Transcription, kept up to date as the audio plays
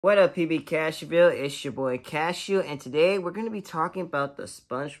What up, PB Cashville? It's your boy Cashew, and today we're going to be talking about the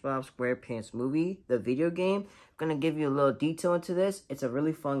SpongeBob SquarePants movie, the video game. I'm going to give you a little detail into this. It's a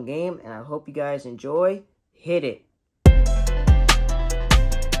really fun game, and I hope you guys enjoy. Hit it.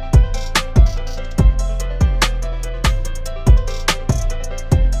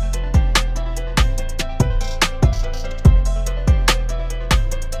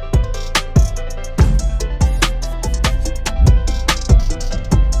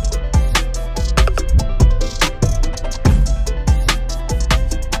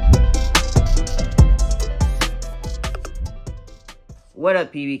 What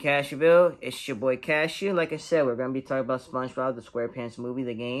up, PB Cashville? It's your boy Cashew. Like I said, we're going to be talking about SpongeBob, the SquarePants movie,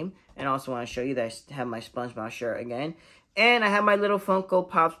 the game. And I also want to show you that I have my SpongeBob shirt again. And I have my little Funko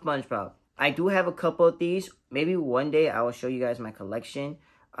Pop SpongeBob. I do have a couple of these. Maybe one day I will show you guys my collection.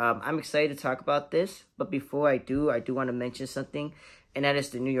 I'm excited to talk about this. But before I do want to mention something. And that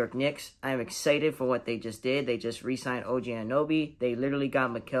is the New York Knicks. I'm excited for what they just did. They just re-signed OG Anunoby. They literally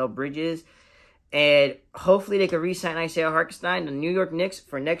got Mikal Bridges. And hopefully they can re-sign Isaiah Hartenstein. The New York Knicks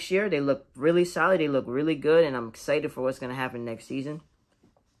for next year, they look really solid. They look really good. And I'm excited for what's going to happen next season.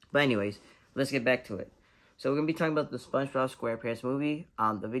 But anyways, let's get back to it. So we're going to be talking about the SpongeBob SquarePants movie,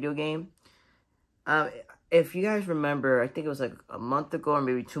 the video game. If you guys remember, I think it was like a month ago or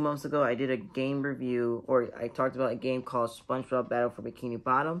maybe 2 months ago, I did a game review. Or I talked about a game called SpongeBob Battle for Bikini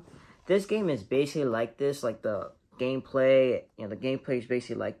Bottom. This game is basically like this. Like the gameplay, the gameplay is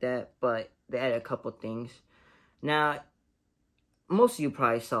basically like that. But they added a couple things. Now, most of you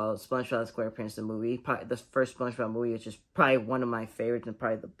probably saw SpongeBob SquarePants, the movie. Probably the first SpongeBob movie, which is probably one of my favorites and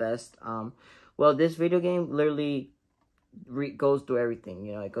probably the best. Well, this video game literally goes through everything.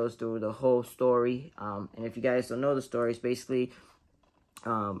 It goes through the whole story. And if you guys don't know the story, it's basically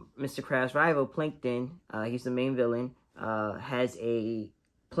Mr. Krabs' rival, Plankton, he's the main villain, has a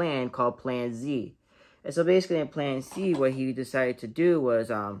plan called Plan Z. And so basically in Plan Z, what he decided to do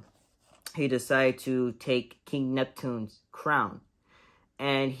was he decided to take King Neptune's crown.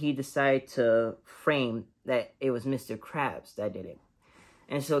 And he decided to frame that it was Mr. Krabs that did it.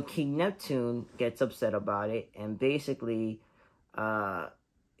 And so King Neptune gets upset about it. And basically,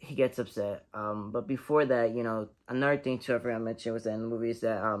 he gets upset. But before that, another thing too I forgot to mention was that in the movie is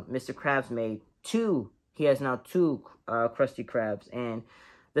that Mr. Krabs made he has now two Krusty Krabs. And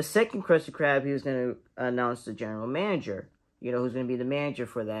the second Krusty Krab, he was going to announce the general manager. Who's going to be the manager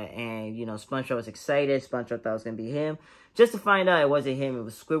for that. And, SpongeBob was excited. SpongeBob thought it was going to be him. Just to find out it wasn't him, it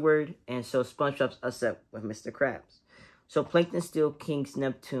was Squidward. And so SpongeBob's upset with Mr. Krabs. So Plankton steals King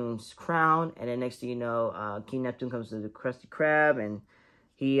Neptune's crown. And then next thing you know, King Neptune comes to the Krusty Krab. And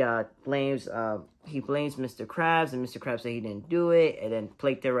he blames Mr. Krabs. And Mr. Krabs said he didn't do it. And then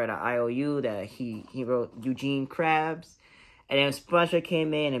Plankton read an IOU that he wrote Eugene Krabs. And then SpongeBob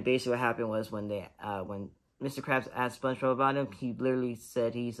came in. And basically what happened was when Mr. Krabs asked SpongeBob about him, he literally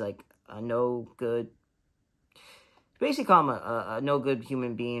said he's like a no good, basically call him a no good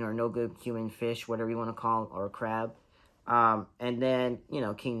human being or no good human fish, whatever you want to call him, or a crab. And then,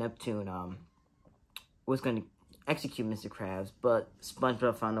 King Neptune was going to execute Mr. Krabs, but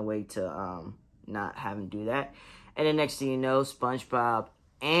SpongeBob found a way to not have him do that. And then next thing you know, SpongeBob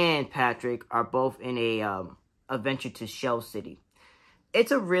and Patrick are both in a adventure to Shell City.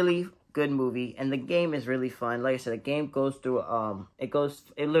 It's a really good movie, and the game is really fun. Like I said, the game goes through it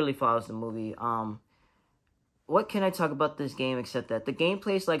literally follows the movie. What can I talk about this game except that the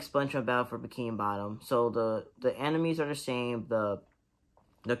gameplay is like SpongeBob Battle for Bikini Bottom. So the enemies are the same, the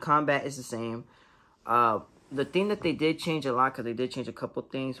combat is the same. The thing that they did change a lot, because they did change a couple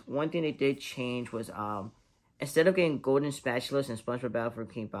things. One thing they did change was instead of getting golden spatulas in SpongeBob Battle for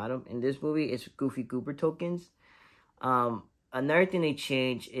Bikini Bottom, in this movie it's Goofy Goober tokens. Another thing they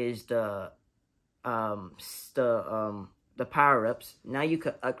changed is the power-ups. Now you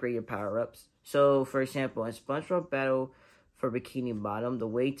could upgrade your power-ups. So, for example, in SpongeBob Battle for Bikini Bottom, the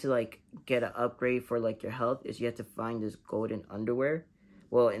way to, get an upgrade for, your health is you have to find this golden underwear.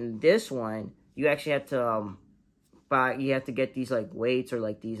 Well, in this one, you actually have to, you have to get these, weights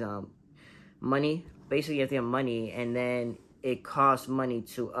or, these, money. Basically, you have to get money, and then it costs money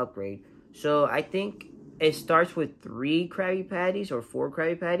to upgrade. So, I think it starts with 3 Krabby Patties or 4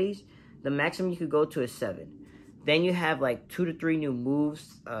 Krabby Patties. The maximum you could go to is 7. Then you have 2 to 3 new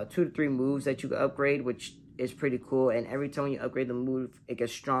moves, 2 to 3 moves that you can upgrade, which is pretty cool. And every time you upgrade the move, it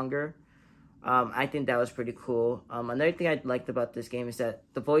gets stronger. I think that was pretty cool. Another thing I liked about this game is that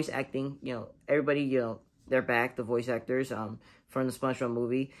the voice acting, everybody, they're back, the voice actors from the SpongeBob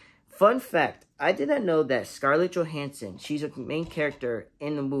movie. Fun fact, I did not know that Scarlett Johansson, she's a main character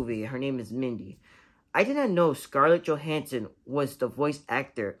in the movie. Her name is Mindy. I didn't know Scarlett Johansson was the voice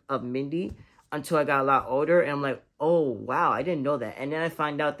actor of Mindy until I got a lot older, and I'm like, oh wow, I didn't know that. And then I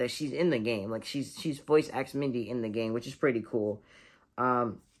find out that she's in the game, like she's voice acts Mindy in the game, which is pretty cool.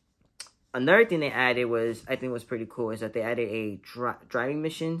 Another thing they added was, I think was pretty cool, is that they added a driving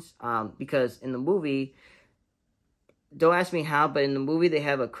missions. Because in the movie, don't ask me how, but in the movie they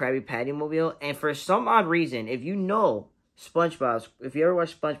have a Krabby Patty mobile, and for some odd reason, if you know SpongeBob, if you ever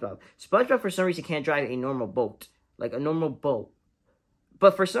watch SpongeBob, SpongeBob for some reason can't drive a normal boat, like a normal boat.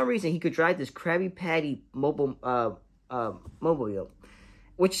 But for some reason, he could drive this Krabby Patty mobile, mobile,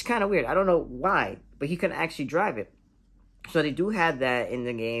 which is kind of weird. I don't know why, but he couldn't actually drive it. So they do have that in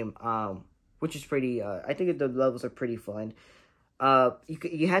the game, which is pretty, I think the levels are pretty fun.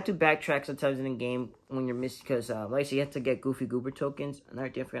 You had to backtrack sometimes in the game when you're missing, because, like I said, you have to get Goofy Goober tokens. Another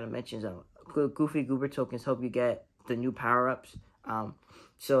thing I forgot to mention is, Goofy Goober tokens help you get the new power-ups.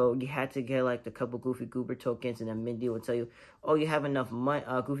 So you had to get like a couple Goofy Goober tokens, and then Mindy will tell you, oh, you have enough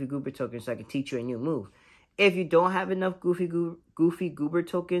Goofy Goober tokens so I can teach you a new move. If you don't have enough Goofy Goober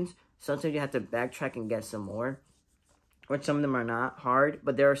tokens, sometimes you have to backtrack and get some more. Which some of them are not hard,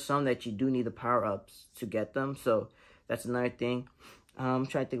 but there are some that you do need the power-ups to get them. So that's another thing. I'm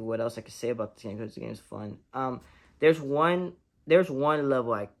trying to think of what else I could say about this game, because the game is fun. There's one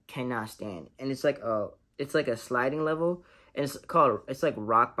level I cannot stand, and it's like a sliding level, and it's like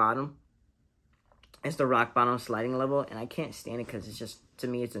rock bottom. It's the rock bottom sliding level, and I can't stand it because it's just, to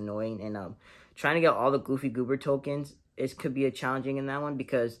me, it's annoying. And trying to get all the Goofy Goober tokens, it could be challenging in that one,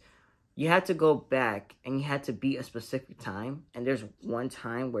 because you have to go back and you have to beat a specific time. And there's one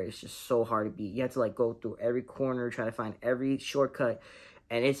time where it's just so hard to beat. You have to like go through every corner, try to find every shortcut,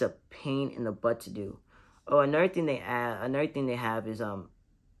 and it's a pain in the butt to do. Oh, another thing they have is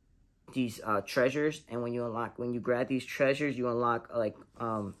these treasures, and when you grab these treasures, you unlock like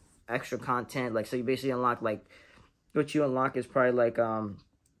extra content. Like, so you basically unlock, like, what you unlock is probably like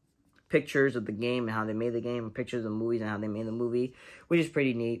pictures of the game and how they made the game, and pictures of the movies and how they made the movie, which is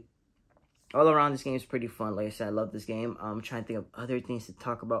pretty neat. All around, this game is pretty fun. Like I said, I love this game. I'm trying to think of other things to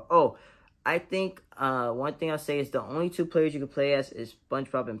talk about. Oh, I think one thing I'll say is the only two players you can play as is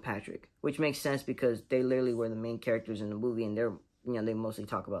SpongeBob and Patrick, which makes sense because they literally were the main characters in the movie, and they mostly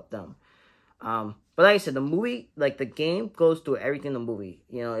talk about them. But like I said, the movie, like the game, goes through everything in the movie.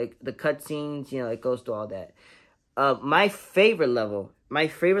 The cutscenes, it goes through all that. My favorite level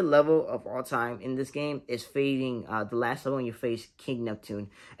of all time in this game is fading the last level when you face King Neptune.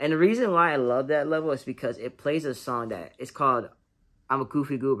 And the reason why I love that level is because it plays a song that is called I'm a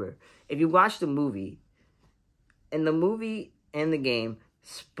Goofy Goober. If you watch the movie, in the movie and the game,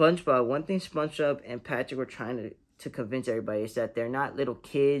 SpongeBob, one thing SpongeBob and Patrick were trying to convince everybody is that they're not little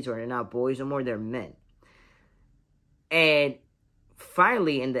kids or they're not boys no more, they're men. And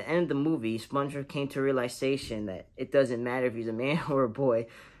finally, in the end of the movie, SpongeBob came to a realization that it doesn't matter if he's a man or a boy.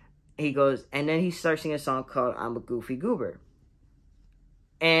 He goes, and then he starts singing a song called I'm a Goofy Goober.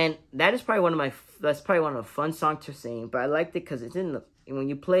 And that is probably one of the fun songs to sing, but I liked it because it's when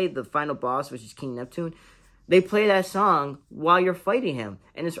you play the final boss, which is King Neptune, they play that song while you're fighting him.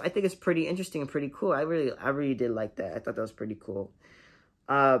 And I think it's pretty interesting and pretty cool. I really did like that. I thought that was pretty cool.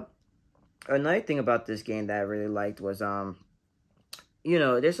 Another thing about this game that I really liked was,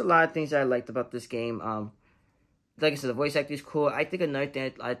 there's a lot of things that I liked about this game. Like I said, the voice acting is cool. I think another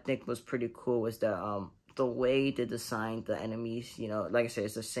thing I think was pretty cool was the way they designed the enemies. Like I said,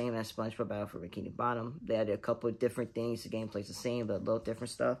 it's the same as SpongeBob Battle for Bikini Bottom. They added a couple of different things. The gameplay's the same, but a little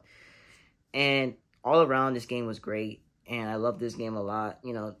different stuff. And all around, this game was great. And I love this game a lot.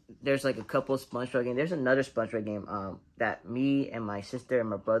 There's like a couple of SpongeBob games. There's another SpongeBob game that me and my sister and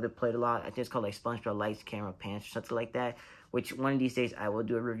my brother played a lot. I think it's called like SpongeBob Lights, Camera, Pants, or something like that. Which one of these days I will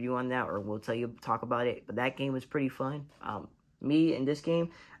do a review on that, or we'll talk about it. But that game was pretty fun. Me in this game,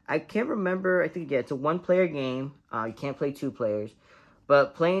 I can't remember. I think, it's a one-player game. You can't play two players.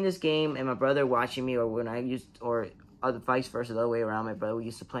 But playing this game and my brother watching me, or when or vice versa, the other way around, my brother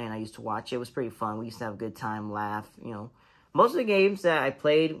used to play and I used to watch it. It was pretty fun. We used to have a good time, laugh. Most of the games that I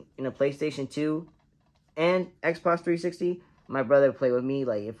played in a PlayStation 2 and Xbox 360, my brother played with me.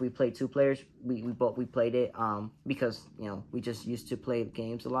 Like, if we played two players, we played it because, we just used to play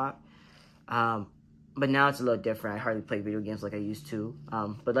games a lot. But now it's a little different. I hardly play video games like I used to.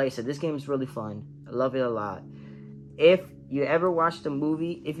 But like I said, this game is really fun. I love it a lot. If you ever watched the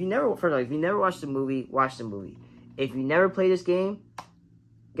movie, if you never watched the movie, watch the movie. If you never play this game,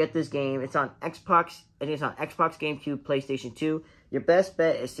 get this game. It's on Xbox. I think it's on Xbox, GameCube, PlayStation 2. Your best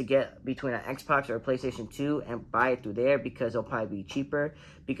bet is to get between an Xbox or a PlayStation 2 and buy it through there because it'll probably be cheaper.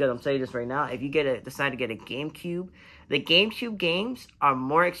 Because I'm telling you this right now, if you decide to get a GameCube, the GameCube games are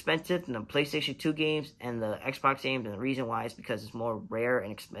more expensive than the PlayStation 2 games and the Xbox games. And the reason why is because it's more rare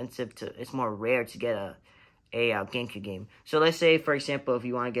and expensive it's more rare to get a GameCube game. So let's say, for example, if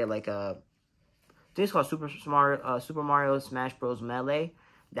you want to get like I think it's called Super Mario Smash Bros. Melee,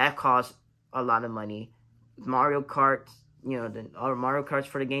 that costs a lot of money. Mario Kart, you know, all Mario Karts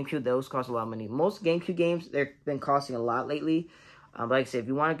for the GameCube, those cost a lot of money. Most GameCube games, they've been costing a lot lately. But like I said, if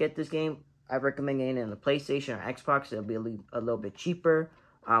you want to get this game, I recommend getting it on the PlayStation or Xbox. It'll be a little bit cheaper.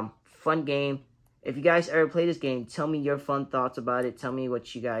 Fun game. If you guys ever play this game, tell me your fun thoughts about it. Tell me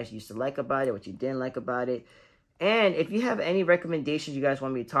what you guys used to like about it, what you didn't like about it. And if you have any recommendations you guys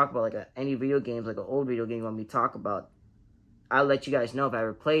want me to talk about, like any video games, like an old video game you want me to talk about, I'll let you guys know if I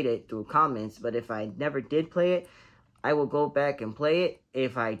ever played it through comments. But if I never did play it, I will go back and play it.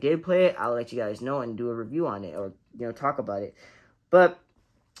 If I did play it, I'll let you guys know and do a review on it or, you know, talk about it. But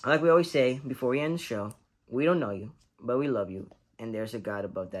like we always say before we end the show, we don't know you, but we love you. And there's a God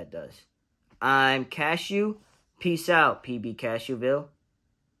above that does. I'm Cashew. Peace out, PB Cashewville.